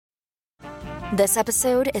This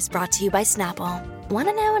episode is brought to you by Snapple. Want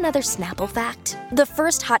to know another Snapple fact? The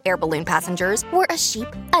first hot air balloon passengers were a sheep,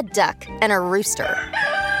 a duck, and a rooster.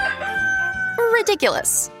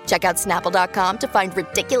 Ridiculous. Check out Snapple.com to find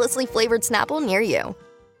ridiculously flavored Snapple near you.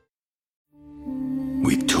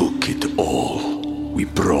 We took it all. We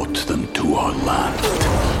brought them to our land.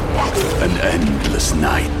 An endless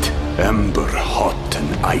night, ember hot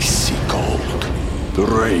and icy cold. The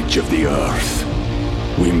rage of the earth.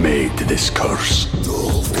 We made this curse.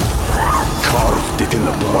 Carved it in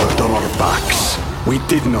the blood on our backs. We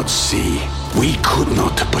did not see. We could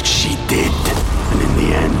not, but she did. And in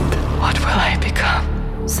the end... What will I become?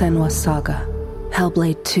 Senua's Saga.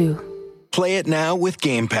 Hellblade 2. Play it now with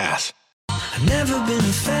Game Pass.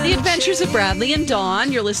 The Adventures of Bradley and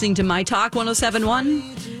Dawn. You're listening to My Talk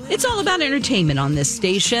 107.1. It's all about entertainment on this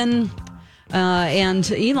station.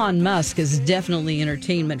 And Elon Musk is definitely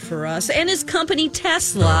entertainment for us. And his company,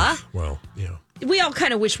 Tesla. Well, yeah. We all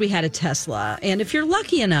kind of wish we had a Tesla. And if you're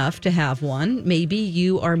lucky enough to have one, maybe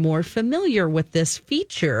you are more familiar with this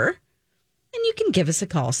feature. And you can give us a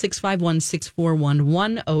call,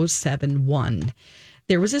 651-641-1071.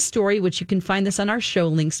 There was a story, which you can find this on our show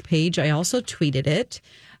links page. I also tweeted it.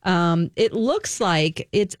 It looks like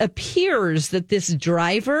it appears that this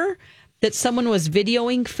driver that someone was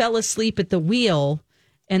videoing fell asleep at the wheel,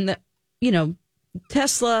 and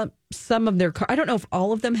Tesla, some of their car, I don't know if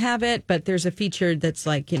all of them have it, but there's a feature that's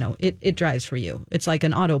like, it drives for you. It's like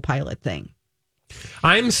an autopilot thing.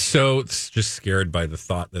 I'm so just scared by the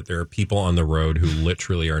thought that there are people on the road who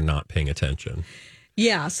literally are not paying attention.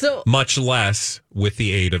 Yeah. So much less with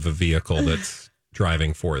the aid of a vehicle that's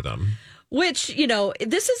driving for them. Which,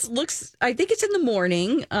 looks, I think it's in the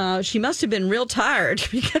morning. She must have been real tired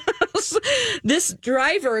because this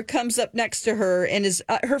driver comes up next to her and is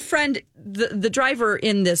her friend. The driver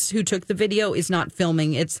in this who took the video is not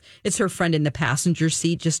filming. It's her friend in the passenger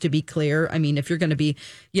seat, just to be clear. I mean, if you're going to be,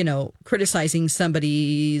 criticizing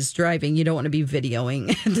somebody's driving, you don't want to be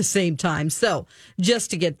videoing at the same time. So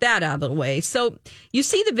just to get that out of the way. So you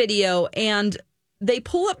see the video and they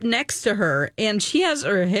pull up next to her and she has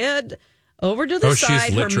her head over to the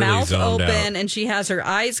side, her mouth open, and she has her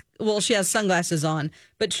eyes, she has sunglasses on,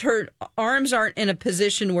 but her arms aren't in a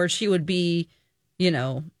position where she would be,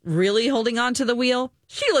 really holding on to the wheel.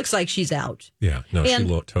 She looks like she's out. Yeah, no, she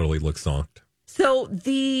totally looks zonked. So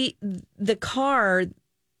the car,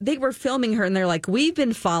 they were filming her, and they're like, we've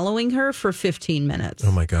been following her for 15 minutes.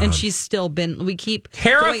 Oh, my God. And she's still been, we keep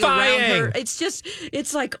terrifying. Going around her.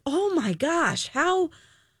 It's like, oh, my gosh, how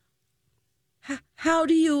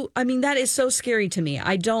do you, that is so scary to me.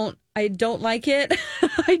 I don't like it.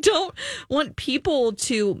 I don't want people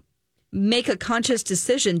to make a conscious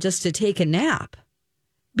decision just to take a nap.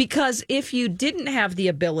 Because if you didn't have the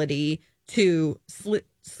ability to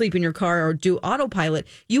sleep in your car or do autopilot,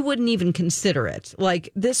 you wouldn't even consider it.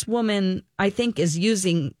 Like this woman, I think, is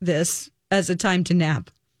using this as a time to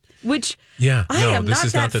nap. Which I am not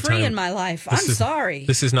that free in my life. I'm sorry.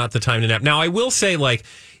 This is not the time to nap. Now, I will say,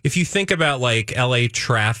 if you think about, LA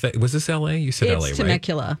traffic, was this LA? You said LA, right? It's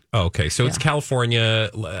Temecula. Oh, okay. So it's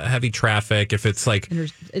California, heavy traffic. If it's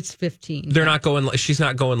it's 15. They're not going, she's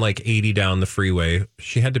not going 80 down the freeway.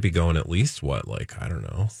 She had to be going at least, I don't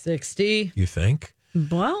know. 60. You think?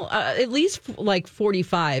 Well, at least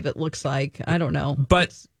 45, it looks like. I don't know.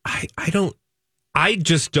 But I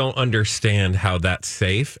just don't understand how that's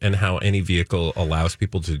safe and how any vehicle allows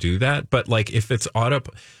people to do that. But if it's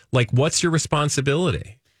what's your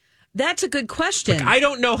responsibility? That's a good question. I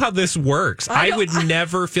don't know how this works. I would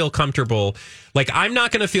never feel comfortable. I'm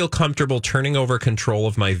not going to feel comfortable turning over control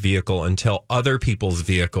of my vehicle until other people's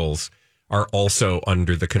vehicles are also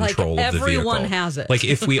under the control of the vehicle. Everyone has it.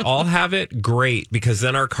 If we all have it, great, because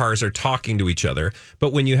then our cars are talking to each other.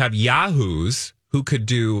 But when you have yahoos who could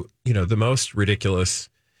do, the most ridiculous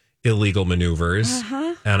illegal maneuvers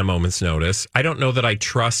at a moment's notice, I don't know that I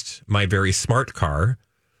trust my very smart car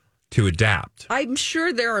to adapt. I'm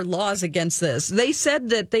sure there are laws against this. They said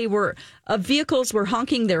that they were vehicles were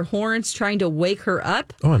honking their horns trying to wake her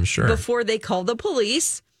up. Oh, I'm sure. Before they called the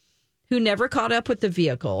police, who never caught up with the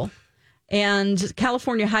vehicle. And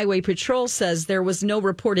California Highway Patrol says there was no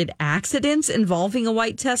reported accidents involving a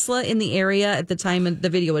white Tesla in the area at the time the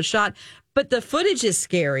video was shot. But the footage is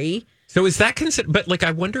scary. So is that considered? But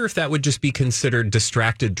I wonder if that would just be considered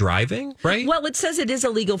distracted driving, right? Well, it says it is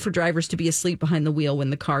illegal for drivers to be asleep behind the wheel when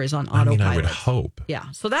the car is on autopilot. I would hope. Yeah,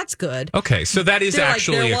 so that's good. Okay, so that is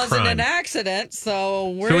actually a crime. There wasn't an accident,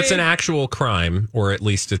 so it's an actual crime, or at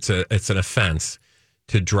least it's an offense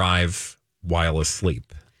to drive while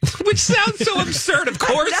asleep. Which sounds so absurd. Of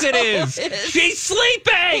course it is. She's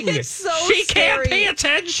sleeping. It's so she can't scary. pay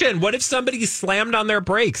attention. What if somebody slammed on their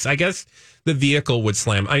brakes? I guess the vehicle would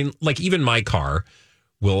slam. Even my car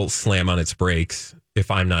will slam on its brakes if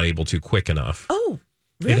I'm not able to quick enough. Oh,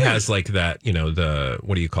 really? It has like that, the,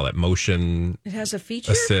 what do you call it? Motion It has a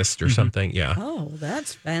feature? assist or something. Yeah. Oh,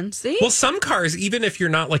 that's fancy. Well, some cars, even if you're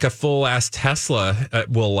not like a full ass Tesla,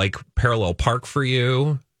 will like parallel park for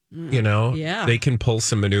you. Yeah. They can pull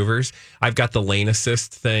some maneuvers. I've got the lane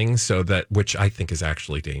assist thing, which I think is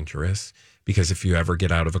actually dangerous, because if you ever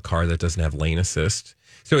get out of a car that doesn't have lane assist,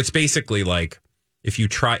 so it's basically like if you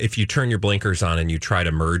turn your blinkers on and you try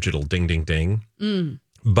to merge, it'll ding, ding, ding.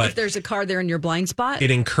 But if there's a car there in your blind spot,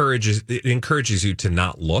 it encourages you to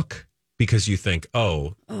not look, because you think,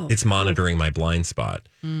 it's monitoring my blind spot.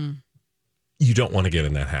 You don't want to get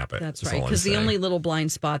in that habit. that's right. Because the only little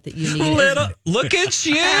blind spot that you need Look at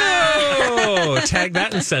you. Tag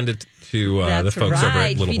that and send it to the folks over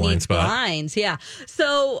at Little You Blind need Spot. Blinds, yeah.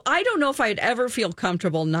 So I don't know if I'd ever feel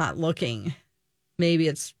comfortable not looking. Maybe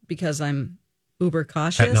it's because I'm uber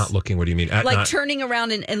cautious. At not looking, what do you mean? Turning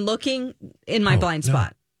around and looking in my blind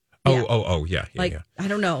spot. Yeah. Yeah. I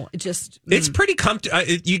don't know. It just It's pretty comfy.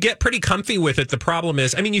 You get pretty comfy with it. The problem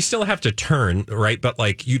is, you still have to turn, right? But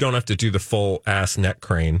like, you don't have to do the full ass neck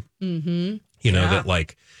crane. Mm-hmm. That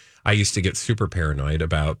like I used to get super paranoid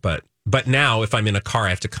about. But now, if I'm in a car, I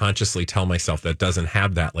have to consciously tell myself that doesn't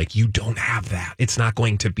have that. Like, you don't have that. It's not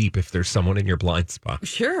going to beep if there's someone in your blind spot.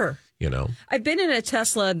 Sure. I've been in a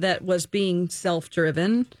Tesla that was being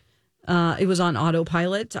self-driven. It was on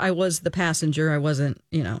autopilot. I was the passenger. I wasn't,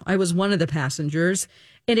 I was one of the passengers,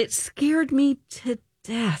 and it scared me to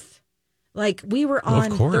death. Like, we were on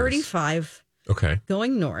 35,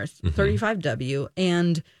 going north, 35W,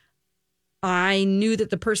 and I knew that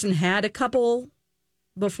the person had a couple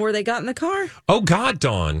before they got in the car. Oh, God,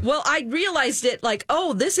 Dawn. Well, I realized it like,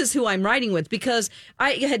 this is who I'm riding with, because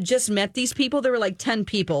I had just met these people. There were like 10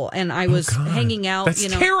 people, and I was hanging out. That's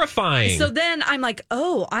terrifying. So then I'm like,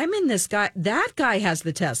 I'm in this guy. That guy has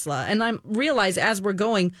the Tesla. And I realize as we're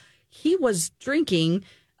going, he was drinking.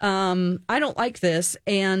 I don't like this.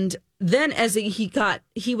 And then as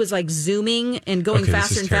he was like zooming and going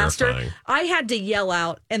faster and faster. I had to yell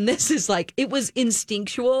out. And this is like, it was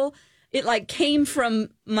instinctual. It like came from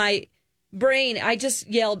my brain. I just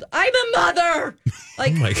yelled, "I'm a mother!"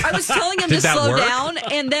 Like, I was telling him to slow down,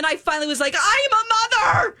 and then I finally was like, "I'm a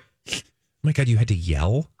mother!" Oh my God, you had to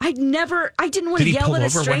yell? I didn't want to yell at a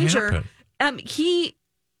stranger.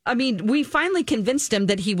 We finally convinced him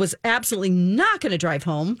that he was absolutely not going to drive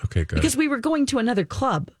home. Okay, good. Because we were going to another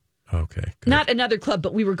club. Okay, good. Not another club,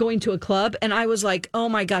 but we were going to a club, and I was like, "Oh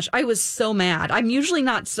my gosh!" I was so mad. I'm usually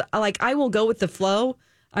not like, I will go with the flow.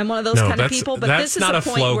 I'm one of those kind of people, but this is not a a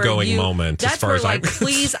point flow where going moment. That's as far where, as like, I'm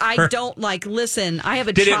please, I don't like. Listen, I have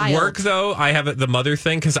a child. Did it work though? I have the mother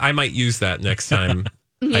thing, because I might use that next time.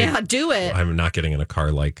 Yeah, do it. I'm not getting in a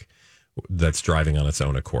car like that's driving on its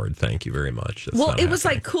own accord. Thank you very much. That's was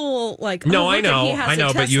like cool. Like, no, I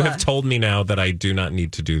know, but you have told me now that I do not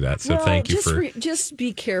need to do that. So thank you for just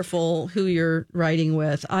be careful who you're riding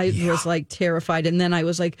with. I was like terrified, and then I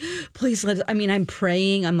was like, please I'm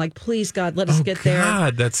praying. I'm like, please God, let us get there.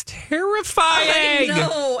 God, that's terrifying. I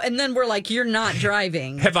know. And then we're like, you're not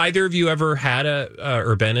driving. Have either of you ever had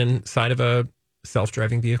or been inside of a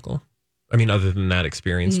self-driving vehicle? Other than that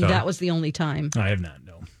experience, Don? That was the only time. I have not.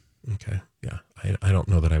 No. Okay. Yeah. I don't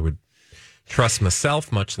know that I would trust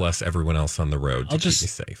myself, much less everyone else on the road to keep me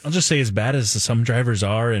safe. I'll just say, as bad as some drivers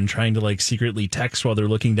are and trying to like secretly text while they're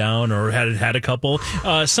looking down, or had a couple,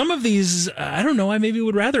 some of these, I don't know, I maybe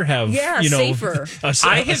would rather have, safer.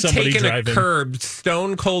 I have taken driving. a curb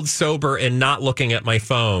stone cold sober and not looking at my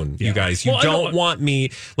phone. Yeah. You guys, you don't want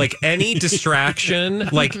me, like, any distraction.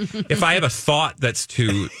 Like, if I have a thought that's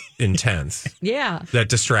too intense, that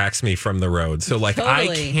distracts me from the road. So like,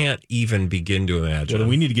 totally. I can't even begin to imagine. Well, then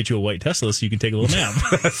we need to get you a white Tesla so you can take a little nap.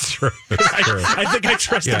 That's true. I think I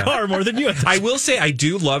trust the car more than you. I will say I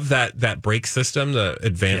do love that brake system, the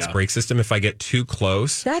advanced brake system. If I get too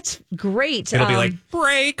close, that's great. It'll be like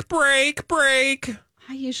brake, brake, brake.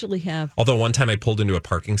 I usually have. Although one time I pulled into a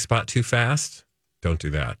parking spot too fast. Don't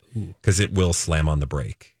do that, because it will slam on the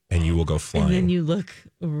brake and you will go flying. And then you look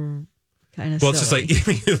kind of. Well, it's silly.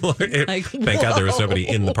 Just like, thank God there was nobody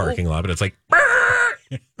in the parking lot, but it's like.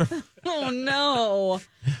 Oh no!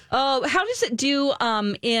 Oh, how does it do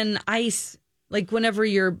in ice? Like, whenever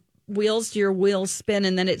your wheels spin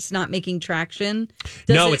and then it's not making traction?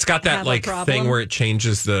 It's got that like thing where it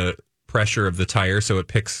changes the pressure of the tire, so it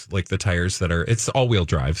picks like the tires that are. It's all-wheel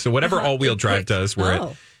drive. So whatever all-wheel drive does, where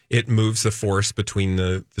it moves the force between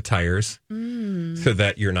the tires so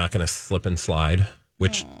that you're not going to slip and slide,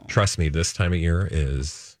 which, trust me, this time of year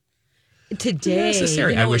is today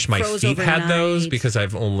necessary. I wish my feet had those because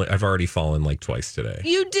I've already fallen like twice today.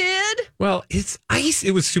 You did? Well, it's ice.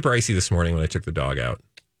 It was super icy this morning when I took the dog out.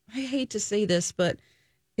 I hate to say this, but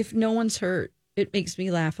if no one's hurt, it makes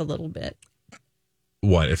me laugh a little bit.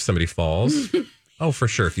 What, if somebody falls? Oh, for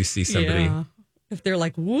sure. If you see somebody. Yeah. If they're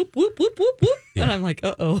like, whoop, whoop, whoop, whoop, whoop. Yeah. And I'm like,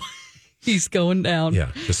 uh-oh, he's going down.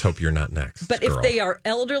 Yeah, just hope you're not next. But girl. if they are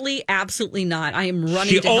elderly, absolutely not. I am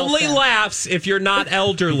running She to help only them. laughs if you're not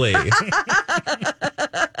elderly.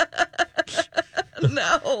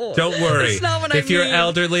 No. Don't worry. That's not what if you're mean.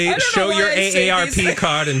 elderly, show your AARP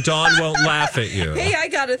card and Dawn won't laugh at you. Hey, I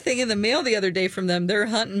got a thing in the mail the other day from them. They're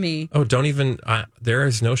hunting me. Oh, don't even. There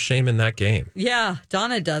is no shame in that game. Yeah,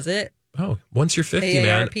 Donna does it. Oh, once you're 50,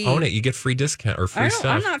 AARP. man, own it. You get free discount or free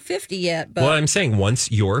stuff. I'm not 50 yet, but Well, I'm saying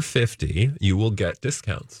once you're 50, you will get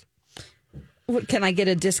discounts. Can I get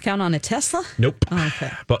a discount on a Tesla? Nope. Oh,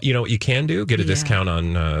 okay. But you know what you can do? Get a discount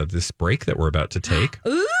on this break that we're about to take.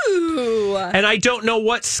 Ooh. And I don't know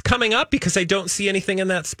what's coming up because I don't see anything in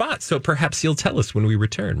that spot. So perhaps you'll tell us when we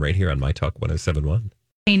return right here on My Talk 1071.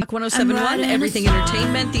 1071, Everything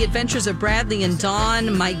Entertainment, The Adventures of Bradley and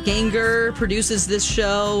Dawn. Mike Ganger produces this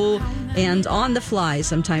show, and on the fly,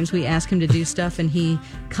 sometimes we ask him to do stuff, and he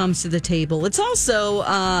comes to the table. It's also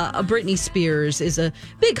Britney Spears is a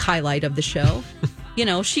big highlight of the show. You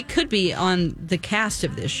know, she could be on the cast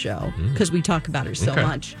of this show because we talk about her so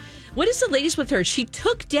much. What is the latest with her? She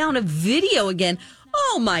took down a video again.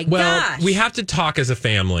 Oh, my gosh. Well, we have to talk as a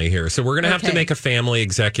family here. So we're going to have to make a family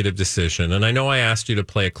executive decision. And I know I asked you to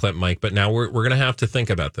play a clip, Mike, but now we're going to have to think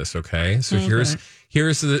about this, okay? So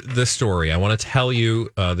here's the story. I want to tell you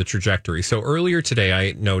the trajectory. So earlier today,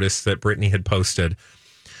 I noticed that Britney had posted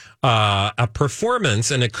a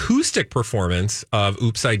performance, an acoustic performance of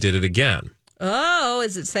Oops, I Did It Again. Oh,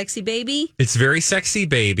 is it Sexy Baby? It's very Sexy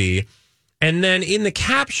Baby. And then in the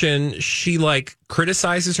caption, she like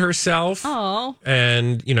criticizes herself. Oh.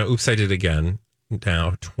 And, you know, Oops, I Did It Again.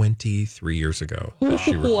 Now, 23 years ago that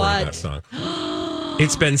she recorded that song.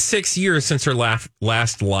 It's been 6 years since her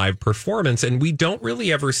last live performance, and we don't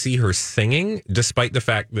really ever see her singing, despite the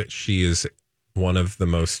fact that she is one of the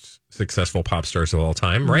most successful pop stars of all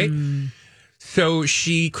time, right? So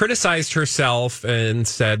she criticized herself and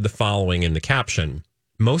said the following in the caption.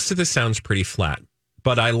 Most of this sounds pretty flat,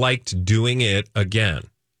 but I liked doing it again.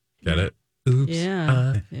 Get it? Oops,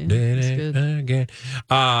 I did it again.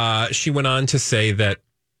 She went on to say that,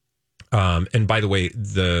 and by the way,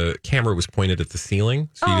 the camera was pointed at the ceiling,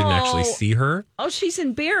 so you didn't actually see her. Oh, she's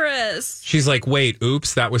embarrassed. She's like, wait,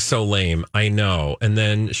 oops, that was so lame. I know. And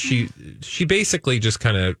then she basically just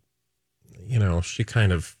kind of, you know, she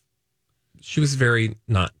was very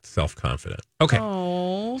not self-confident. Okay.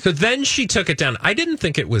 Oh. So then she took it down. I didn't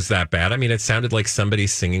think it was that bad. I mean, it sounded like somebody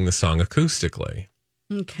singing the song acoustically.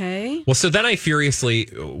 Okay. Well, so then I furiously,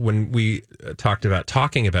 when we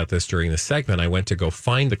talking about this during the segment, I went to go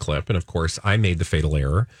find the clip. And of course, I made the fatal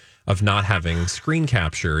error of not having screen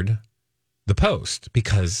captured the post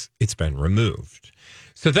because it's been removed.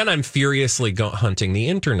 So then I'm furiously hunting the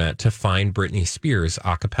internet to find Britney Spears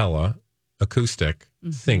a cappella acoustic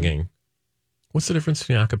singing. What's the difference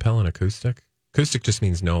between a cappella and acoustic? Acoustic just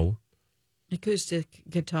means no. Acoustic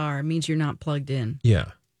guitar means you're not plugged in.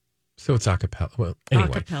 Yeah. So it's a cappella. Well, anyway,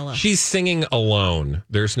 Acapella. She's singing alone.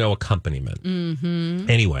 There's no accompaniment. Mm-hmm.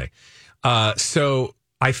 Anyway, so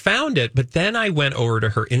I found it, but then I went over to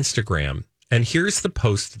her Instagram, and here's the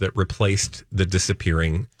post that replaced the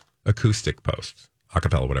disappearing acoustic post,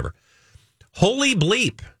 acapella, whatever. Holy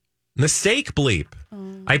bleep. Mistake bleep.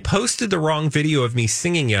 I posted the wrong video of me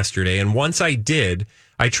singing yesterday, and once I did,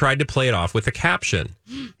 I tried to play it off with a caption.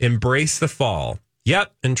 Embrace the fall.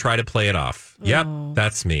 Yep, and try to play it off. Yep,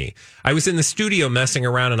 that's me. I was in the studio messing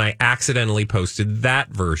around and I accidentally posted that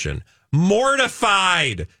version.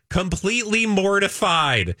 Mortified! Completely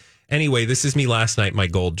mortified. Anyway, this is me last night, my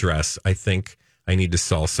gold dress. I think I need to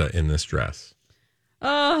salsa in this dress.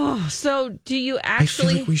 Oh, so do you I actually...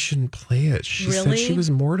 feel like we shouldn't play it. She said Really? she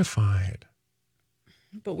was mortified.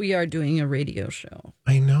 But we are doing a radio show.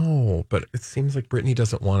 I know, but it seems like Britney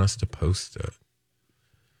doesn't want us to post it.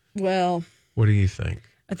 Well, What do you think?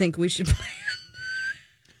 I think we should play.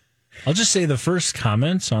 I'll just say the first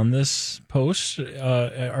comments on this post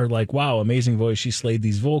are like, wow, amazing voice. She slayed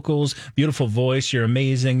these vocals. Beautiful voice. You're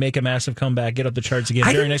amazing. Make a massive comeback. Get up the charts again. I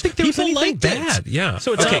Very didn't nice. think there was People anything liked bad. it. Yeah.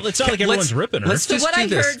 So it's not like everyone's ripping her. Let's So just what do I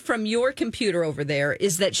this. heard from your computer over there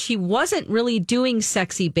is that she wasn't really doing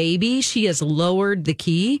Sexy Baby. She has lowered the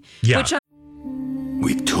key. Yeah. Which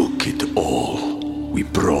We took it all. we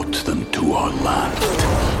brought them to our land.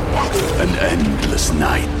 An endless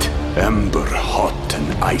night, ember hot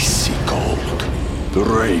and icy cold. The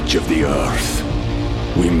rage of the earth.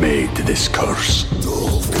 We made this curse.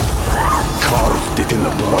 Carved it in the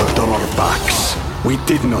blood on our backs. We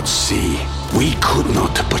did not see. We could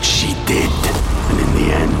not, but she did. And in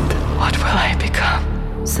the end, What will I become?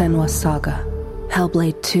 Senua's Saga.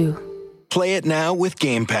 Hellblade 2. Play it now with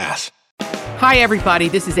Game Pass. Hi, everybody.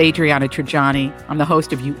 This is Adriana Trajani. I'm the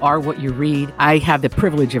host of You Are What You Read. I have the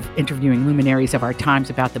privilege of interviewing luminaries of our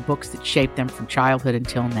times about the books that shaped them from childhood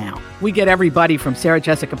until now. We get everybody from Sarah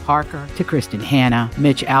Jessica Parker to Kristen Hanna,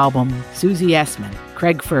 Mitch Albom, Susie Essman,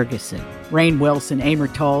 Craig Ferguson, Rainn Wilson, Amor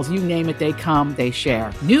Tolls, you name it, they come, they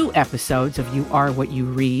share. New episodes of You Are What You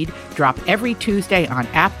Read drop every Tuesday on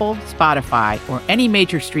Apple, Spotify, or any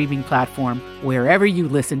major streaming platform wherever you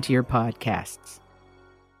listen to your podcasts.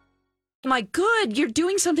 My good, you're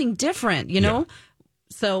doing something different, you know?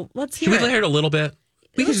 So let's hear Should we it. hear it a little bit?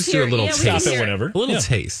 We can Let's just do hear a it. little Yeah, we taste. can hear it. whenever. A little Yeah.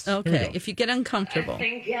 taste. Okay, if you get uncomfortable. I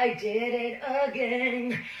think I did it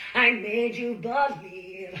again. I made you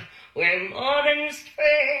believe we're more than just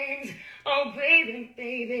friends. Oh, baby,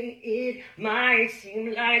 baby, it might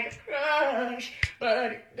seem like a crush,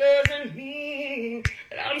 but it doesn't mean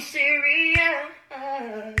that I'm serious.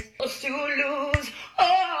 To lose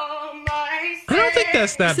all my sense. I don't think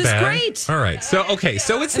that's that This is bad. great. All right. So okay.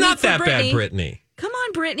 So it's I mean, not for that bad, Britney. Brittany. Come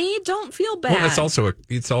on, Brittany, don't feel bad. Well,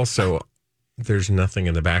 it's also there's nothing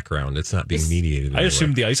in the background. It's not being mediated. I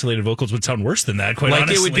assumed the isolated vocals would sound worse than that, quite like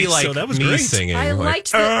honestly. it would be like so that was me great. singing. I like,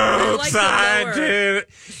 liked the "Oops, I lower. did."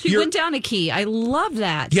 She went down a key. I love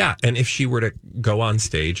that. Yeah, and if she were to go on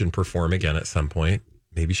stage and perform again at some point,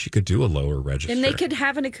 maybe she could do a lower register. And they could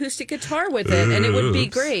have an acoustic guitar with it, and it would be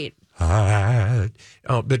Oops. great. Oh,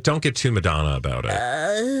 but don't get too Madonna about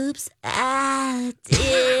it. Oops, I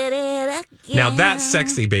did it again. Now that's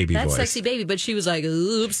sexy baby That's voice. sexy baby, but she was like,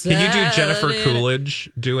 oops. Can you I do Jennifer did it. Coolidge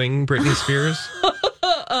doing Britney Spears?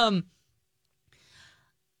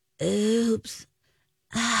 Oops,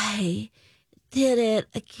 I did it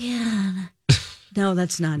again. No,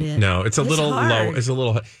 that's not it. No, it's a little hard. low. It's a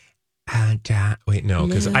little. Wait, no,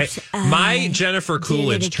 because Oops, my I Jennifer did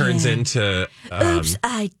Coolidge it turns again. into. Oops,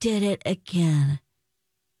 I did it again.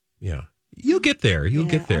 Yeah, you'll get there. You'll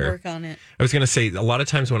get I'll there. work on it. I was going to say a lot of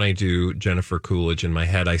times when I do Jennifer Coolidge in my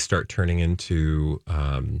head, I start turning into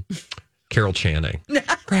Carol Channing.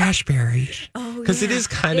 Raspberries. Oh, Because it is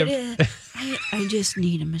kind of. I just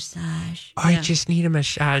need a massage. I Yeah. just need a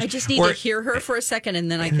massage. I just need Or- to hear her for a second,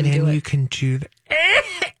 and then I and can then do you it. can do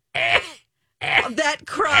that. That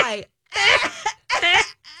cry.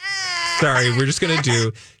 Sorry, we're just going to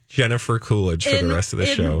do Jennifer Coolidge for the rest of the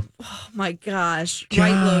show. Oh my gosh.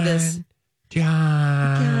 White Lotus.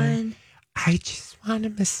 John, I just want a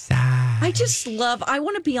massage. I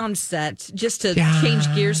want to be on set just to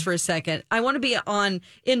change gears for a second. I want to be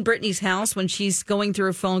in Brittany's house when she's going through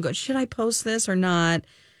her phone going, should I post this or not?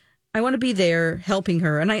 I want to be there helping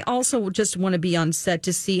her. And I also just want to be on set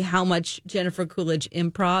to see how much Jennifer Coolidge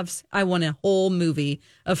improvs. I want a whole movie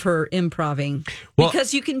of her improving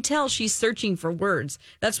because you can tell she's searching for words.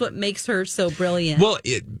 That's what makes her so brilliant. Well,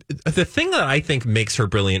 the thing that I think makes her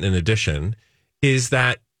brilliant in addition is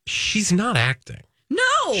that she's not acting.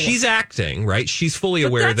 No. She's acting, right? She's fully But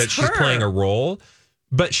aware that's that she's her. playing a role,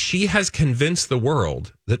 but she has convinced the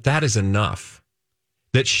world that that is enough.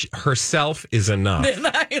 That herself is enough. And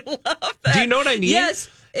I love that. Do you know what I mean? Yes.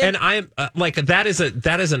 And I'm like that is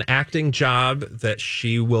an acting job that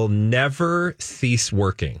she will never cease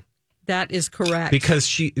working. That is correct.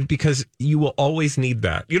 Because you will always need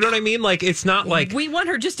that. You know what I mean? Like it's not like we want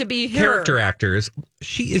her just to be her. character actors.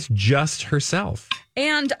 She is just herself.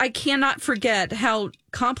 And I cannot forget how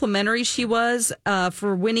complimentary she was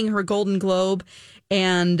for winning her Golden Globe,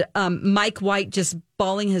 and Mike White just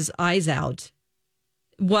bawling his eyes out.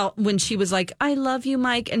 Well, when she was like, "I love you,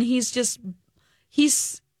 Mike," and he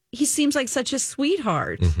seems like such a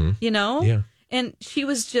sweetheart, you know? Yeah. And she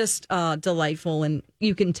was just delightful, and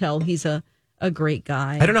you can tell he's a great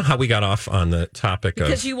guy. I don't know how we got off on the topic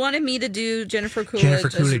because of you wanted me to do Jennifer Coolidge. Jennifer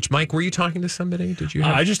Coolidge. Mike, were you talking to somebody? Did you?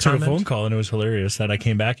 Have I just took a comment? phone call and it was hilarious that I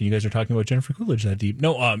came back and you guys are talking about Jennifer Coolidge that deep.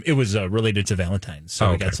 No, it was related to Valentine's. So Oh,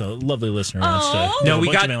 we okay. got a lovely listener wants to Oh. give No, a we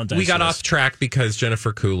bunch of got Valentine's off to us. track because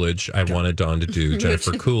Jennifer Coolidge. I wanted Dawn to do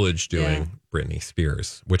Jennifer Coolidge doing Britney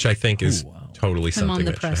Spears, which I think is totally I'm something on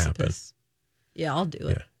the that should happen. precipice. Yeah, I'll do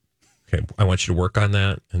it. Okay, I want you to work on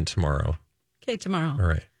that and tomorrow. Okay, tomorrow. All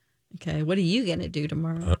right, Okay, what are you going to do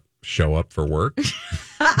tomorrow? show up for work.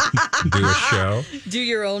 Do a show. Do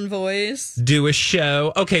your own voice. Do a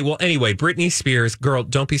show. Okay, well, anyway, Britney Spears, girl,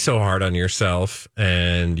 don't be so hard on yourself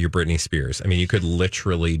and you're Britney Spears. I mean, you could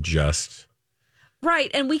literally just...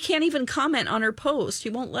 Right, and we can't even comment on her post.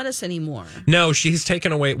 He won't let us anymore. No, she's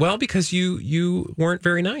taken away. Well, because you weren't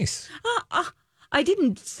very nice. I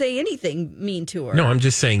didn't say anything mean to her. No, I'm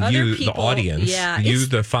just saying Other you, people, the audience, yeah, you,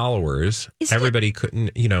 the followers, everybody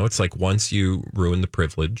couldn't, it's like once you ruin the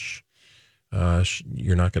privilege,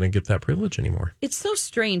 you're not going to get that privilege anymore. It's so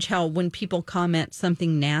strange how when people comment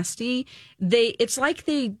something nasty, it's like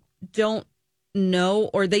they don't know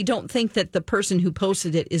or they don't think that the person who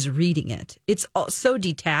posted it is reading it. It's so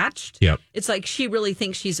detached. Yep. It's like she really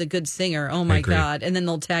thinks she's a good singer. Oh my God. And then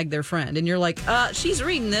they'll tag their friend and you're like, she's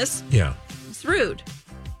reading this. Yeah. It's rude.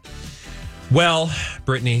 Well,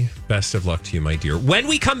 Brittany, best of luck to you, my dear. When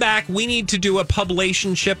we come back, we need to do a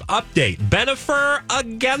publicationship update. Benifer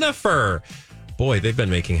Agenifer. Boy, they've been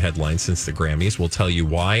making headlines since the Grammys. We'll tell you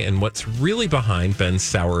why and what's really behind Ben's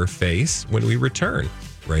sour face when we return.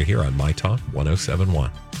 Right here on My Talk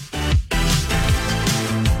 107.1.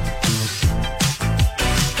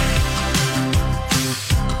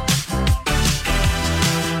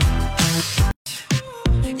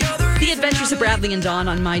 The Adventures of Bradley and Dawn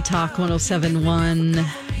on My Talk 107.1.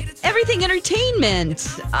 Everything entertainment.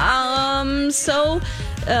 So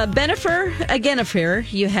Benifer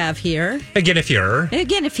Agenifer you have here.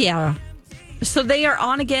 Agenifer. So they are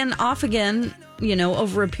on again, off again,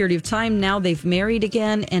 over a period of time. Now they've married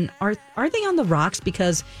again. And are they on the rocks?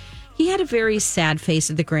 Because he had a very sad face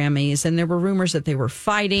at the Grammys, and there were rumors that they were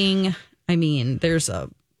fighting. I mean, there's a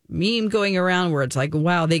meme going around where it's like,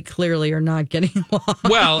 wow, they clearly are not getting along.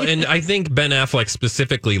 Well, and I think Ben Affleck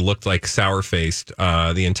specifically looked like sour-faced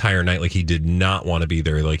the entire night, like he did not want to be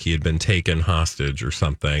there, like he had been taken hostage or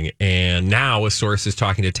something. And now a source is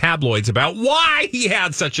talking to tabloids about why he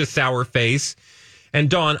had such a sour face. And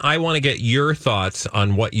Dawn, I want to get your thoughts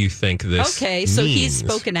on what you think this Okay, so means. he's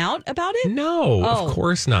spoken out about it? No, of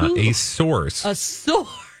course not. Who? A source. A source.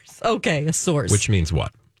 Okay, a source. Which means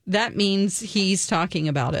what? That means he's talking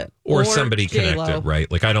about it. Or somebody J-Lo. connected, right?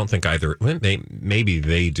 Like, I don't think either. Maybe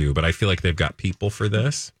they do, but I feel like they've got people for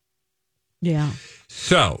this. Yeah.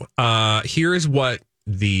 So here's what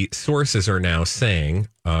the sources are now saying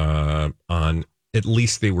on, at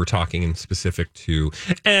least they were talking in specific to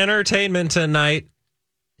Entertainment Tonight.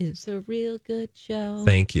 It's a real good show.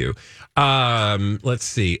 Thank you. Let's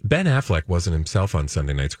see. Ben Affleck wasn't himself on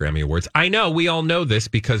Sunday night's Grammy Awards. I know. We all know this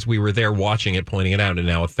because we were there watching it, pointing it out, and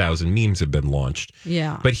now 1,000 memes have been launched.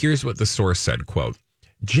 Yeah. But here's what the source said, quote,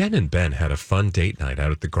 Jen and Ben had a fun date night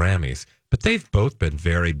out at the Grammys, but they've both been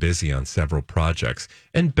very busy on several projects,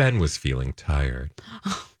 and Ben was feeling tired.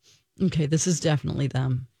 Okay, this is definitely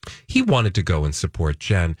them. He wanted to go and support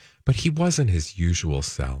Jen, but he wasn't his usual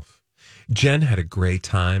self. Jen had a great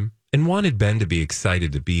time and wanted Ben to be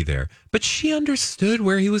excited to be there, but she understood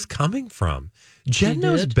where he was coming from. Jen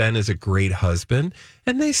knows Ben is a great husband,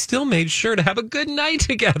 and they still made sure to have a good night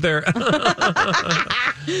together.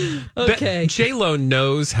 Okay. J-Lo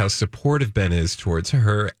knows how supportive Ben is towards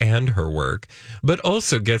her and her work, but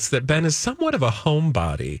also gets that Ben is somewhat of a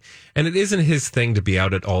homebody, and it isn't his thing to be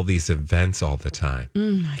out at all these events all the time.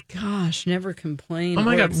 Oh my gosh, never complain. Oh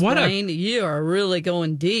my God, what you are really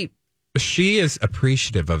going deep. She is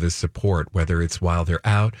appreciative of his support, whether it's while they're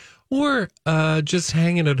out or just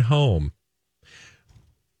hanging at home.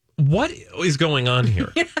 What is going on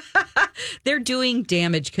here? They're doing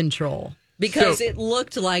damage control because it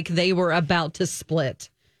looked like they were about to split.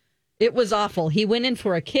 It was awful. He went in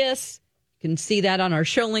for a kiss. You can see that on our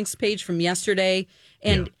show links page from yesterday.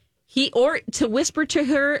 And to whisper to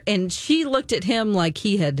her, and she looked at him like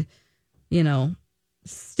he had,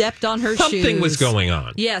 stepped on her shoes. Something was going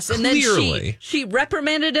on. Yes, and Clearly. then she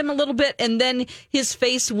reprimanded him a little bit, and then his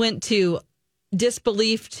face went to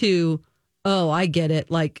disbelief to, oh, I get it,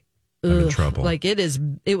 like, I'm in trouble. Like it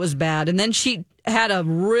was bad. And then she had a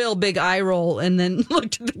real big eye roll and then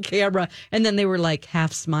looked at the camera, and then they were like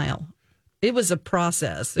half smile. It was a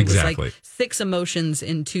process. It was like 6 emotions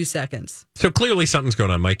in 2 seconds. So clearly something's going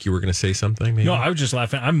on. Mike, you were going to say something? Maybe? No, I was just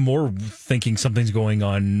laughing. I'm more thinking something's going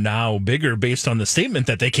on now, bigger, based on the statement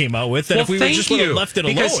that they came out with. That if we would just left it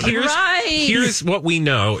because alone. Here's what we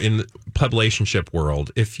know in the publicationship world.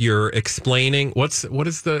 If you're explaining, what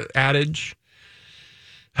is the adage?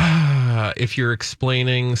 If you're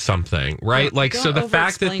explaining something, right? The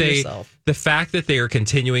fact that they are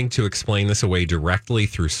continuing to explain this away directly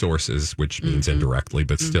through sources, which means indirectly,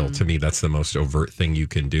 but still, to me, that's the most overt thing you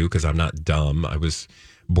can do because I'm not dumb. I was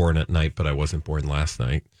born at night, but I wasn't born last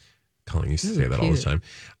night. Colin used to say that all the time.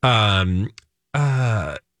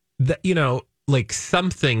 like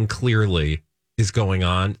something clearly is going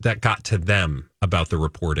on that got to them about the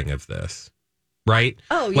reporting of this, right?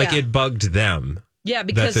 Oh, yeah. Like it bugged them. Yeah,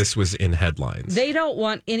 because that this was in headlines. They don't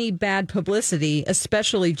want any bad publicity,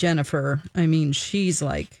 especially Jennifer. I mean, she's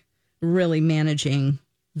like really managing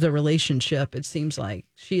the relationship. It seems like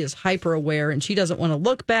she is hyper aware and she doesn't want to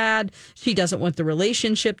look bad. She doesn't want the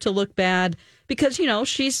relationship to look bad because, you know,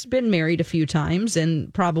 she's been married a few times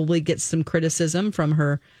and probably gets some criticism from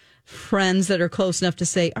her friends that are close enough to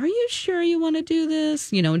say, are you sure you want to do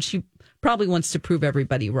this? You know, and she probably wants to prove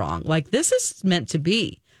everybody wrong. Like this is meant to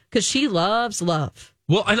be. Because she loves love.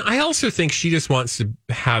 Well, and I also think she just wants to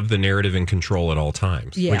have the narrative in control at all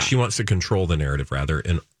times. Yeah. Like she wants to control the narrative, rather,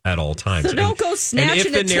 at all times. So don't go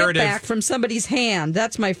snatching a tip back from somebody's hand.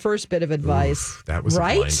 That's my first bit of advice. Oof, that was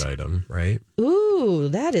right? a blind item, right? Ooh,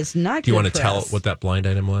 that is not good. Do you want to press. tell what that blind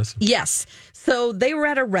item was? Yes. So they were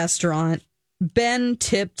at a restaurant. Ben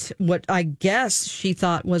tipped what I guess she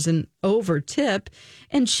thought was an over tip,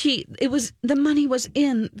 and the money was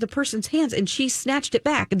in the person's hands, and she snatched it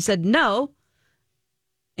back and said no.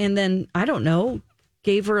 And then I don't know,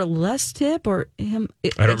 gave her a less tip or him.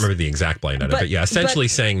 I don't remember the exact blind item, but yeah, essentially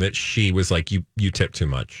saying that she was like, you tip too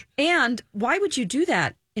much. And why would you do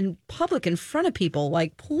that in public in front of people?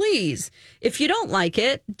 Like, please, if you don't like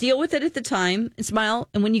it, deal with it at the time and smile.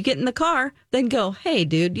 And when you get in the car, then go, hey,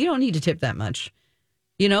 dude, you don't need to tip that much,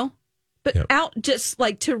 you know? But out just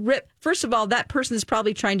like to rip. First of all, that person is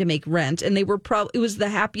probably trying to make rent and it was the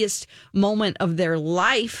happiest moment of their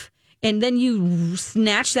life. And then you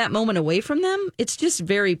snatch that moment away from them. It's just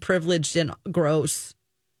very privileged and gross.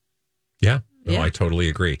 Yeah. No, I totally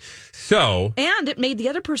agree. So, and it made the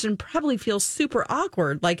other person probably feel super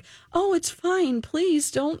awkward. Like, oh, it's fine.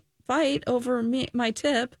 Please don't fight over my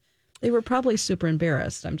tip. They were probably super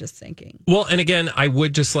embarrassed. I'm just thinking. Well, and again, I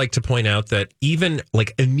would just like to point out that even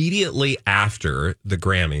like immediately after the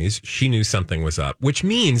Grammys, she knew something was up, which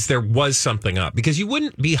means there was something up because you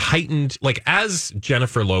wouldn't be heightened like as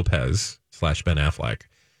Jennifer Lopez / Ben Affleck,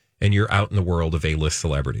 and you're out in the world of A-list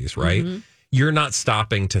celebrities, right? Mm-hmm. You're not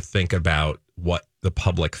stopping to think about what the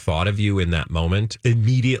public thought of you in that moment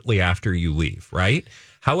immediately after you leave, right?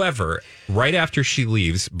 However, right after she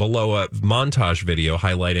leaves, below a montage video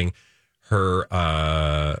highlighting her,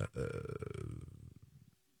 I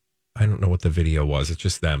don't know what the video was. It's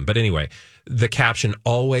just them. But anyway, the caption,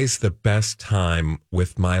 always the best time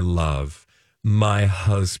with my love, my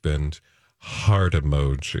husband, heart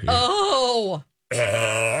emoji. Oh.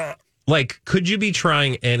 Like, could you be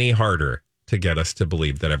trying any harder to get us to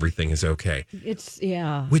believe that everything is okay?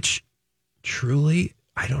 Which truly,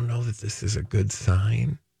 I don't know that this is a good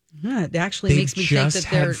sign. Yeah, it actually makes me think that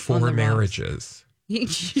they're had 4 marriages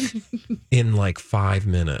in like 5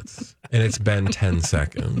 minutes, and it's been 10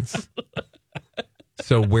 seconds.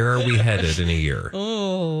 So where are we headed in a year?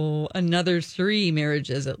 Oh, another 3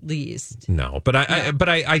 marriages at least. No, but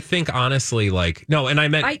I think honestly, like no, and I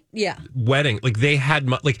meant wedding. Like they had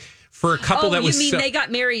like. For a couple that was they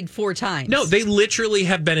got married 4 times? No, they literally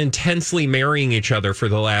have been intensely marrying each other for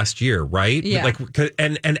the last year, right? Yeah. Like,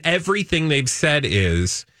 and everything they've said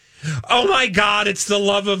is, oh my God, it's the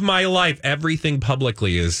love of my life. Everything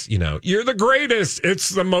publicly is, you know, you're the greatest. It's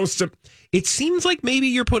the most. It seems like maybe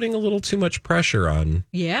you're putting a little too much pressure on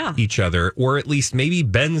each other, or at least maybe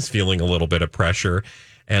Ben's feeling a little bit of pressure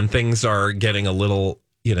and things are getting a little,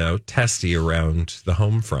 you know, testy around the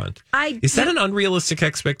home front. Is that an unrealistic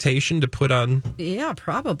expectation to put on? Yeah,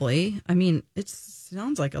 probably. I mean, it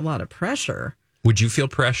sounds like a lot of pressure. Would you feel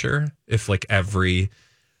pressure if like every,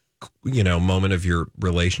 you know, moment of your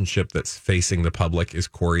relationship that's facing the public is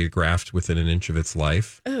choreographed within an inch of its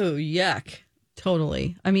life? Oh, yuck.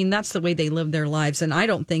 Totally. I mean, that's the way they live their lives. And I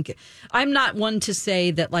don't think, I'm not one to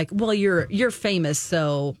say that like, well, you're famous,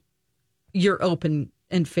 so you're open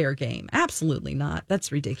and fair game. Absolutely not.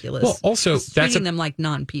 That's ridiculous. Well, also, just treating them like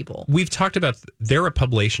non-people. We've talked about they're a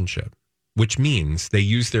publicationship, which means they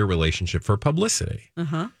use their relationship for publicity.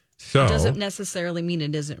 Uh-huh. So it doesn't necessarily mean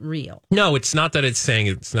it isn't real. No, it's not that it's saying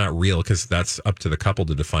it's not real, because that's up to the couple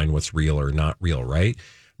to define what's real or not real, right?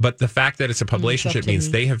 But the fact that it's a publicationship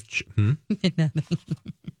means they have...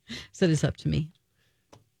 So it's up to me.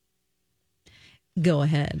 Go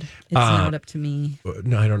ahead. It's not up to me.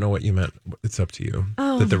 No, I don't know what you meant. It's up to you.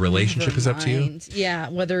 Oh, that the relationship is up to you? Yeah,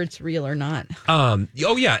 whether it's real or not. Oh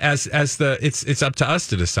yeah, as the it's up to us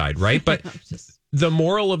to decide, right? But the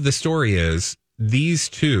moral of the story is these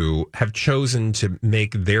two have chosen to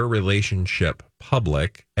make their relationship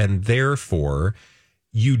public, and therefore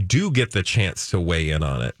you do get the chance to weigh in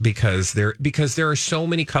on it, because there are so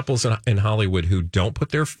many couples in Hollywood who don't put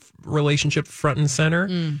their relationship front and center.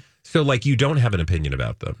 So, like, you don't have an opinion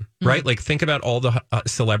about them, right? Like, think about all the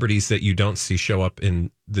celebrities that you don't see show up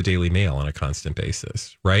in the Daily Mail on a constant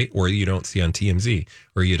basis, right? Or you don't see on TMZ,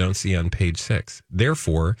 or you don't see on Page Six.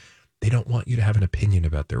 Therefore, they don't want you to have an opinion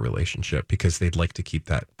about their relationship because they'd like to keep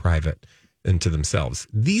that private and to themselves.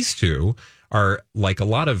 These two are like a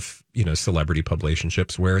lot of, celebrity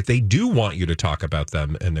publicationships where they do want you to talk about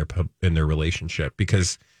them and their relationship,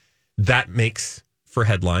 because that makes for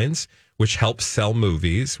headlines, which helps sell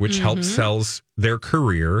movies, which helps sells their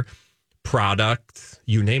career, product,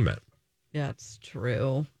 you name it. That's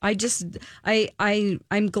true.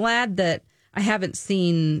 I'm glad that I haven't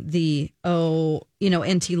seen the,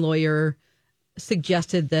 NT Lawyer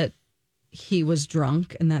suggested that he was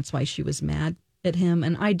drunk and that's why she was mad at him.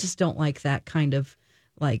 And I just don't like that kind of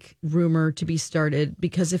like rumor to be started,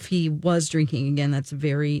 because if he was drinking again, that's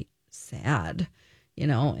very sad,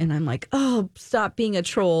 and I'm like, oh, stop being a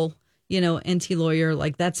troll, NT Lawyer.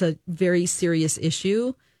 Like, that's a very serious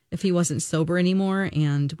issue if he wasn't sober anymore,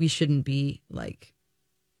 and we shouldn't be like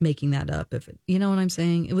making that up. If you know what I'm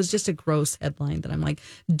saying? It was just a gross headline that I'm like,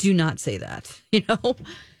 do not say that,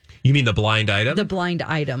 You mean the blind item? The blind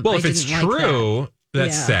item. Well, if it's true,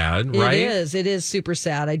 that's sad, right? It is super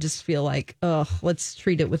sad. I just feel like, let's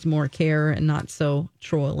treat it with more care and not so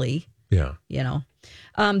trolly. Yeah.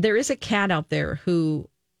 There is a cat out there who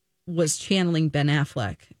was channeling Ben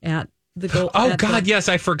Affleck at the yes,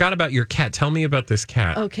 I forgot about your cat. Tell me about this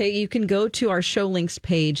cat. Okay, you can go to our show links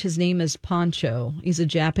page. His name is Poncho. He's a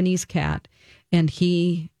Japanese cat, and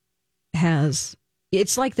it's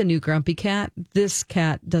like the new Grumpy Cat. This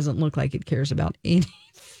cat doesn't look like it cares about anything.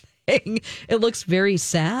 It looks very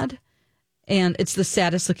sad, and it's the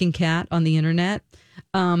saddest looking cat on the internet.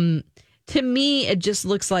 To me, it just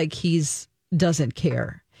looks like doesn't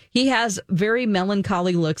care. He has very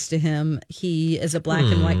melancholy looks to him. He is a black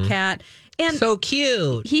and white cat. And so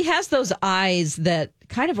cute. He has those eyes that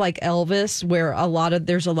kind of like Elvis, where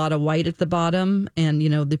there's a lot of white at the bottom and,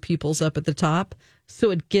 the pupils up at the top.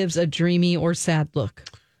 So it gives a dreamy or sad look.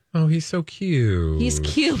 Oh, he's so cute. He's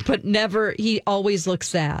cute, but he always looks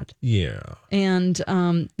sad. Yeah. And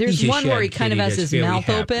there's one where he kind of has his mouth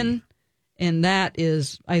open. And that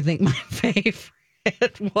is, I think, my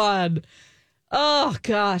favorite one. Oh,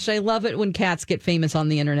 gosh. I love it when cats get famous on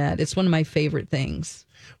the internet. It's one of my favorite things.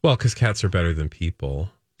 Well, because cats are better than people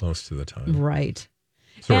most of the time. Right.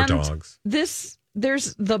 So are dogs.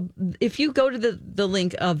 If you go to the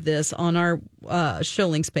link of this on our show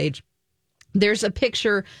links page, there's a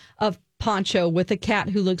picture of Poncho with a cat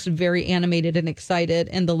who looks very animated and excited.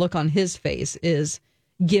 And the look on his face is,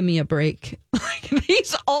 give me a break.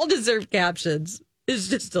 These all deserve captions. It's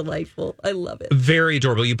just delightful. I love it. Very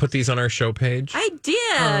adorable. You put these on our show page? I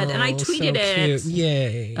did, and I tweeted it.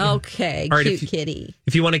 Yay. Okay, all right, cute kitty.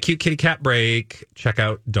 If you want a cute kitty cat break, check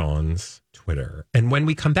out Dawn's Twitter. And when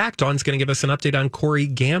we come back, Dawn's going to give us an update on Corey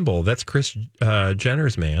Gamble. That's Kris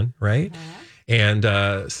Jenner's man, right? And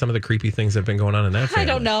some of the creepy things that have been going on in that family. I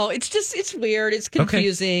don't know. It's weird. It's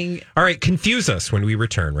confusing. Okay. All right, confuse us when we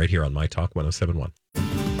return right here on My Talk 107.1.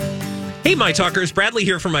 Hey, My Talkers, Bradley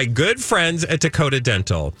here from my good friends at Dakota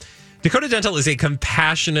Dental. Dakota Dental is a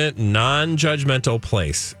compassionate, non-judgmental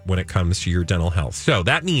place when it comes to your dental health. So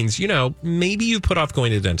that means, maybe you put off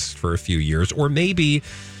going to the dentist for a few years, or maybe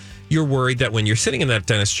you're worried that when you're sitting in that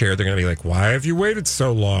dentist chair, they're going to be like, why have you waited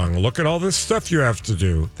so long? Look at all this stuff you have to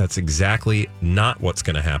do. That's exactly not what's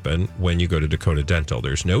going to happen when you go to Dakota Dental.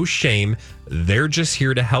 There's no shame. They're just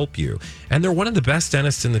here to help you. And they're one of the best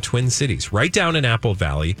dentists in the Twin Cities, right down in Apple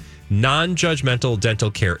Valley. Non-judgmental dental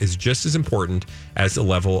care is just as important as the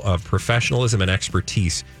level of professionalism and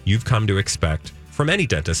expertise you've come to expect from any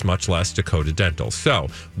dentist, much less Dakota Dental. So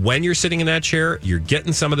when you're sitting in that chair, you're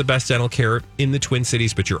getting some of the best dental care in the Twin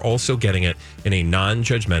Cities, but you're also getting it in a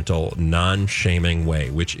non-judgmental, non-shaming way,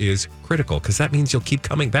 which is critical because that means you'll keep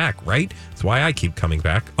coming back, right? That's why I keep coming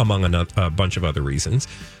back, among a bunch of other reasons.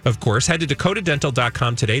 Of course, head to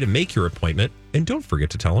dakotadental.com today to make your appointment, and don't forget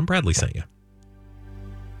to tell them Bradley sent you.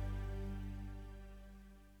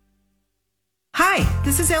 Hi,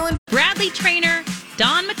 this is Ellen. Bradley Trainer,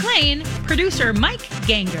 Don McLean, producer Mike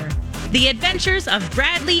Ganger. The Adventures of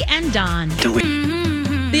Bradley and Dawn.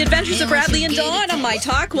 The Adventures of Bradley and Dawn on My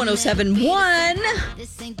Talk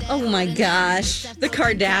 107.1. Oh my gosh, the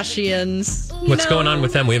Kardashians. What's going on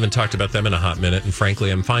with them? We haven't talked about them in a hot minute, and frankly,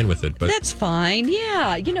 I'm fine with it. But that's fine.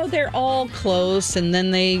 Yeah, they're all close, and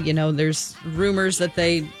then there's rumors that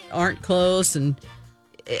they aren't close, and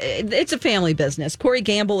it's a family business. Corey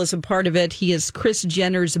Gamble is a part of it. He is Kris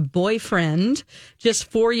Jenner's boyfriend, just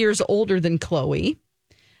 4 years older than Khloe,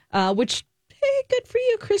 which, hey, good for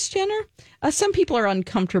you, Kris Jenner. Some people are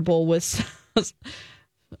uncomfortable with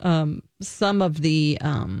some of the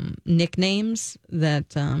nicknames that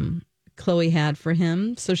Khloe had for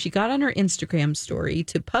him. So she got on her Instagram story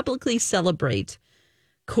to publicly celebrate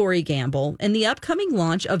Corey Gamble and the upcoming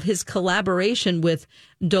launch of his collaboration with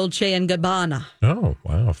Dolce & Gabbana. Oh,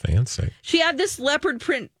 wow. Fancy. She had this leopard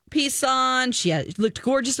print piece on. Looked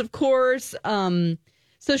gorgeous, of course.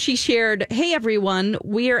 So she shared, "Hey, everyone,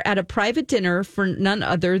 we are at a private dinner for none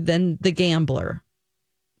other than the Gambler.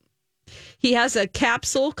 He has a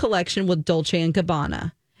capsule collection with Dolce &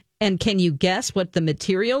 Gabbana. And can you guess what the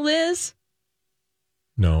material is?"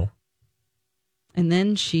 No. And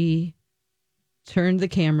then she turned the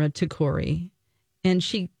camera to Corey and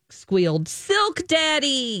she squealed, "Silk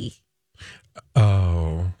Daddy."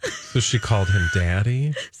 Oh, so she called him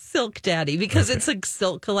Daddy? Silk Daddy, because it's a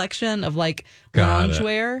silk collection of like Got it.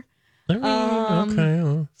 loungewear. I mean, okay,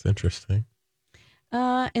 well, it's interesting.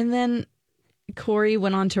 And then Corey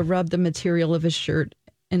went on to rub the material of his shirt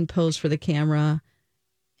and pose for the camera.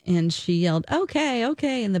 And she yelled,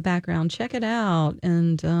 okay, in the background, check it out.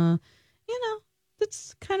 And,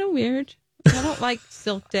 it's kind of weird. I don't like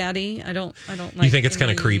Silk Daddy. I don't like. You think it's kind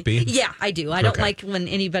of creepy? Yeah, I do. I don't like when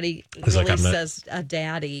anybody really says a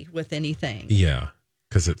daddy with anything. Yeah,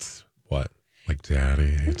 because it's what? Like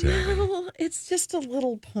daddy, daddy. No, it's just a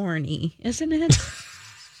little porny, isn't it?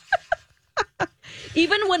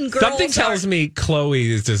 Even when girls Something tells me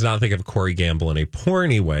Khloe does not think of Corey Gamble in a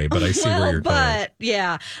porny way, but I see where you're going.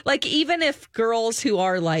 Yeah, like even if girls who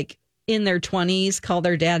are like in their 20s call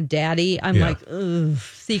their dad daddy, I'm like, ugh.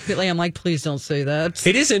 Secretly, I'm like, please don't say that.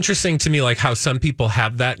 It is interesting to me, like how some people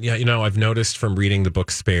have that. You know, I've noticed from reading the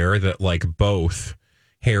book Spare that like both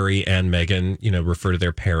Harry and Meghan, refer to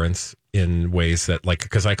their parents in ways that like,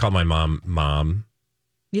 because I call my mom.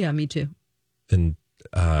 Yeah, me too. And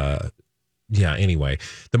anyway,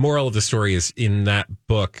 the moral of the story is in that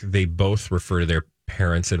book, they both refer to their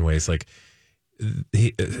parents in ways like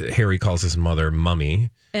Harry calls his mother Mummy.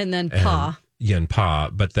 And then Pa. And Pa.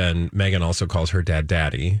 But then Meghan also calls her dad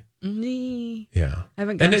Daddy. Yeah. I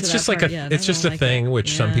haven't gotten and it's to just that like part yet. it's just a thing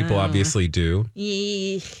which some people obviously do.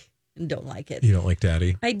 Don't like it. You don't like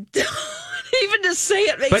Daddy? I don't. Even to say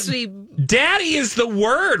it makes me. Daddy is the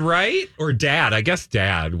word, right? Or Dad. I guess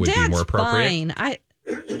Dad would be more appropriate. Fine.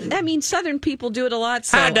 I mean, Southern people do it a lot.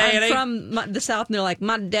 So Hi, Daddy. I'm from the South, and they're like,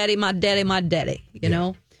 my daddy, my daddy, my daddy. You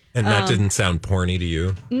know. And that didn't sound porny to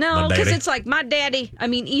you? No, because it's like, my daddy. I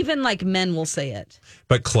mean, even like men will say it.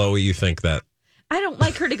 But Khloe, you think that? I don't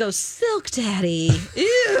like her to go, Silk Daddy.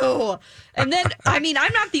 Ew. And then, I mean,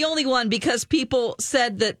 I'm not the only one because people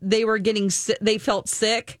said that they were they felt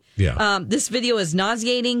sick. Yeah. This video is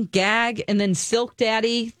nauseating, gag, and then Silk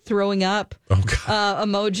Daddy throwing up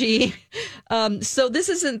emoji. So this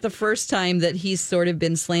isn't the first time that he's sort of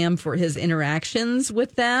been slammed for his interactions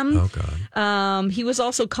with them. Oh, God. He was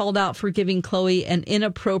also called out for giving Khloe an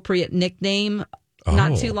inappropriate nickname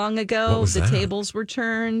not too long ago. What was the that? tables were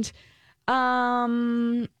turned.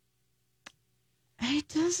 It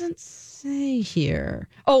doesn't say here.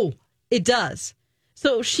 Oh, it does.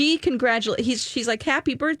 So she congratulates. She's like,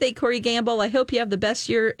 "Happy birthday, Corey Gamble. I hope you have the best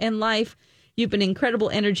year in life. You've been incredible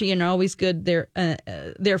energy and are always good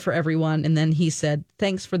there for everyone." And then he said,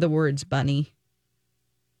 "Thanks for the words, Bunny."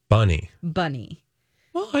 Bunny.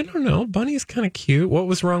 Well, I don't know. Bunny's kind of cute. What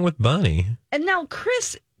was wrong with Bunny? And now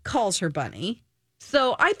Chris calls her Bunny.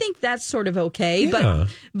 So I think that's sort of okay. Yeah. But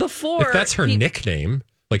before... If that's her nickname,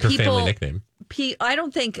 like her family nickname. I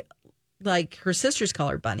don't think like her sisters call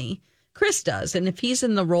her Bunny. Chris does. And if he's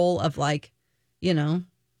in the role of like, kind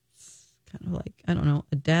of like, I don't know,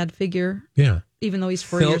 a dad figure. Yeah. Even though he's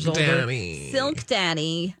 4 Silk years older. Daddy. Silk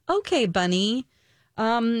Daddy. Okay, Bunny.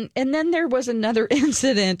 And then there was another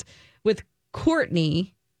incident with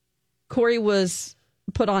Courtney. Corey was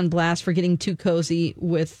put on blast for getting too cozy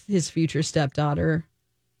with his future stepdaughter.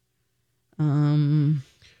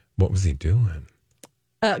 What was he doing?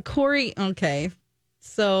 Corey, okay.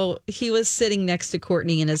 So he was sitting next to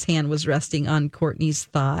Courtney and his hand was resting on Courtney's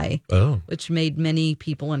thigh. Oh. Which made many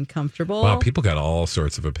people uncomfortable. Wow, people got all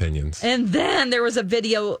sorts of opinions. And then there was a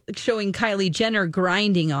video showing Kylie Jenner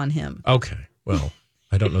grinding on him. Okay. Well,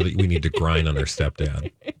 I don't know that we need to grind on her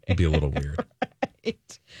stepdad. It'd be a little weird.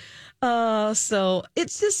 Right. So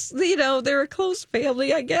it's just, they're a close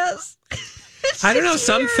family, I guess. I don't know.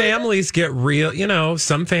 Some families get real,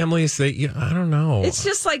 some families, I don't know. It's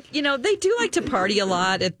just like, they do like to party a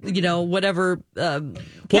lot at, whatever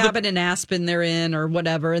cabin in Aspen they're in or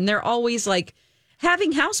whatever. And they're always like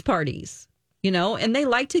having house parties, and they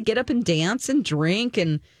like to get up and dance and drink.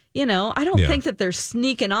 And, I don't think that they're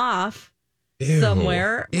sneaking off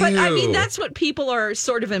somewhere. But I mean, that's what people are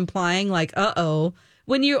sort of implying, like,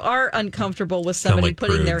 when you are uncomfortable with Sound somebody like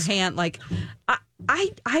putting their prudes. hand, like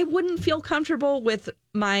I wouldn't feel comfortable with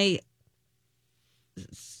my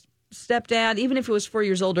stepdad, even if it was 4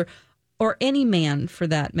 years older, or any man for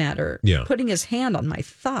that matter, putting his hand on my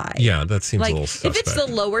thigh. Yeah, that seems like, a little if suspect. it's the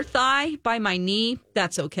lower thigh by my knee,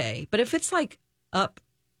 that's okay. But if it's like up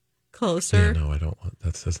closer, no, I don't want.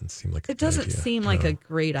 That doesn't seem like. It doesn't seem like a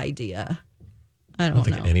great idea. I don't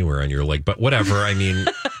think know. anywhere on your leg, but whatever. I mean,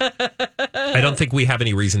 I don't think we have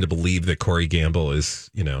any reason to believe that Corey Gamble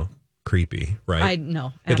is, creepy, right?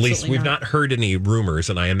 No, at least absolutely we've not heard any rumors,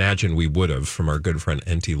 and I imagine we would have from our good friend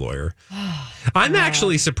Enty Lawyer. I'm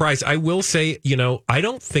actually surprised. I will say, I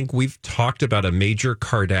don't think we've talked about a major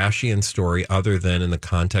Kardashian story other than in the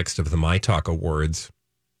context of the My Talk Awards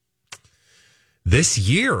this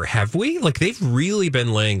year, have we? Like, they've really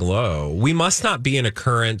been laying low. We must not be in a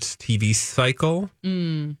current TV cycle,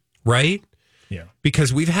 right? Yeah.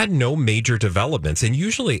 Because we've had no major developments. And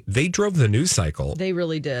usually they drove the news cycle. They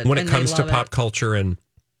really did. When it and comes to love pop culture and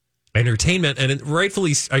entertainment. And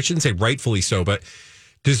rightfully, I shouldn't say rightfully so, but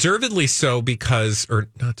deservedly so because, or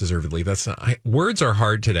not deservedly, that's not, words are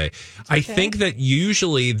hard today. I think that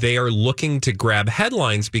usually they are looking to grab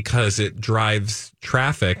headlines because it drives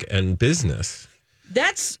traffic and business.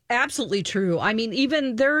 That's absolutely true. I mean,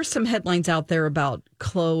 even there are some headlines out there about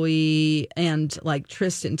Chloe and like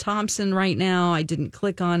Tristan Thompson right now. I didn't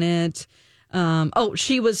click on it.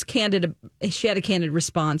 She was candid. She had a candid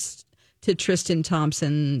response to Tristan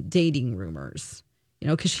Thompson dating rumors.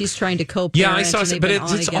 Because she's trying to cope. Yeah, I saw it, but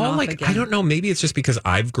it's all like, again. I don't know. Maybe it's just because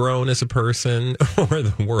I've grown as a person or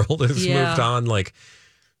the world has moved on. Like,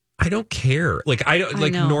 I don't care. Like, I don't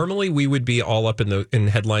like. Normally, we would be all up in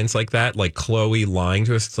headlines like that, like Chloe lying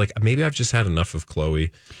to us. It's like maybe I've just had enough of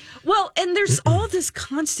Chloe. Well, and there's all this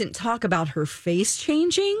constant talk about her face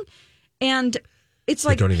changing, and it's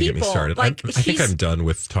like, don't even people, get me started. Like, I think I'm done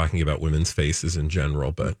with talking about women's faces in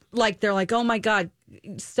general. But like, they're like, oh my God,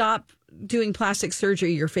 stop doing plastic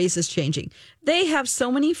surgery. Your face is changing. They have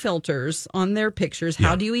so many filters on their pictures.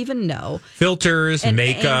 How do you even know? Filters,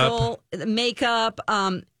 makeup.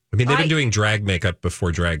 I mean, they've been doing drag makeup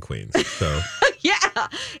before drag queens. So yeah.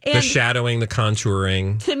 And the shadowing, the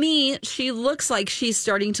contouring. To me, she looks like she's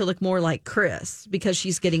starting to look more like Chris because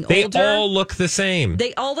she's getting older. They all look the same.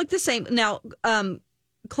 They all look the same. Now,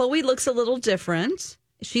 Chloe looks a little different.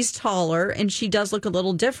 She's taller and she does look a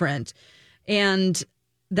little different. And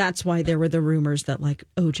that's why there were the rumors that like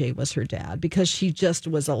OJ was her dad because she just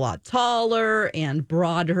was a lot taller and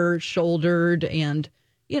broader shouldered and,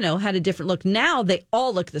 had a different look. Now they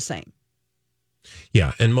all look the same.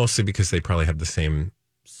 Yeah. And mostly because they probably have the same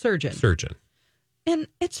surgeon. And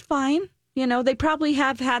it's fine. They probably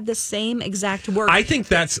have had the same exact work. I think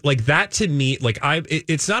that's like that to me. Like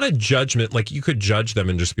it's not a judgment. Like you could judge them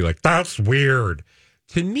and just be like, that's weird.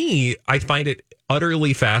 To me, I find it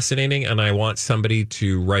utterly fascinating. And I want somebody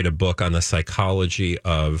to write a book on the psychology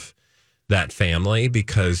of that family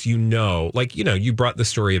because, you brought the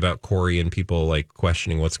story about Corey and people like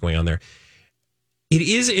questioning what's going on there. It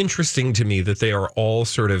is interesting to me that they are all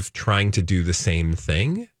sort of trying to do the same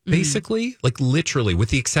thing, basically, like literally, with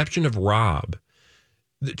the exception of Rob.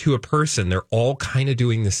 To a person, they're all kind of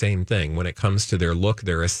doing the same thing when it comes to their look,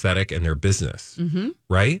 their aesthetic, and their business,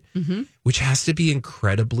 right? Mm-hmm. Which has to be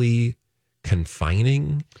incredibly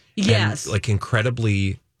confining. Yes. And, like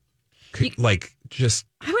incredibly, just...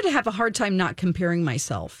 I would have a hard time not comparing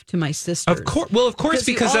myself to my sisters. Of course,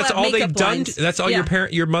 because that's all they've done. Lines. That's all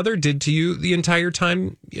your mother did to you the entire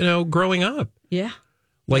time, growing up. Yeah.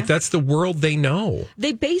 That's the world they know.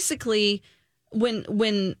 They basically,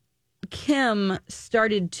 when Kim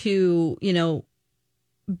started to,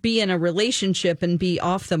 be in a relationship and be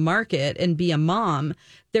off the market and be a mom,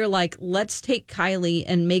 they're like, let's take Kylie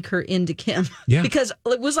and make her into Kim. Yeah. Because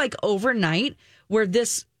it was like overnight where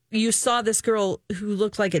you saw this girl who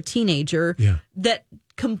looked like a teenager that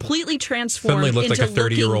completely transformed. Suddenly looked into like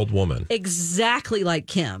a 30-year-old woman. Exactly like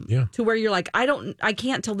Kim. Yeah. To where you're like, I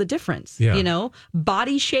can't tell the difference. Yeah.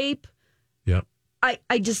 Body shape. Yeah.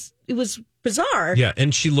 It was bizarre. Yeah.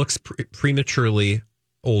 And she looks prematurely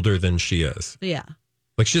older than she is. Yeah.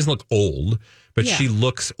 Like she doesn't look old, but she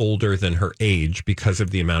looks older than her age because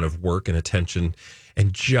of the amount of work and attention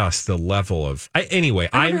and just the level of.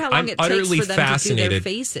 I'm utterly fascinated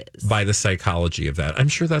by the psychology of that. I'm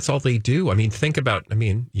sure that's all they do. I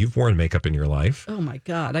mean, you've worn makeup in your life. Oh my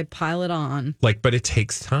God, I pile it on. But it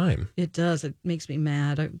takes time. It does. It makes me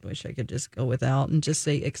mad. I wish I could just go without and just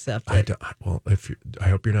say accept it. I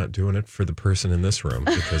hope you're not doing it for the person in this room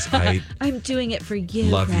because I'm doing it for you.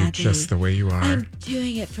 Love Bradley. you just the way you are. I'm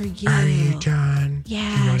doing it for you. Are you done?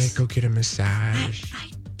 Yes. Do you want to go get a massage?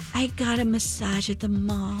 I got a massage at the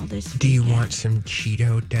mall Do you want some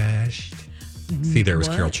Cheeto dust? See, there was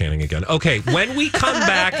Carol Channing again. Okay, when we come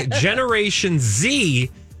back, Generation Z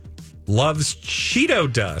loves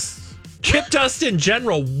Cheeto dust. Chip dust in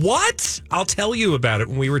general. What? I'll tell you about it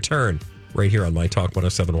when we return right here on My Talk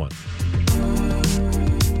 1071.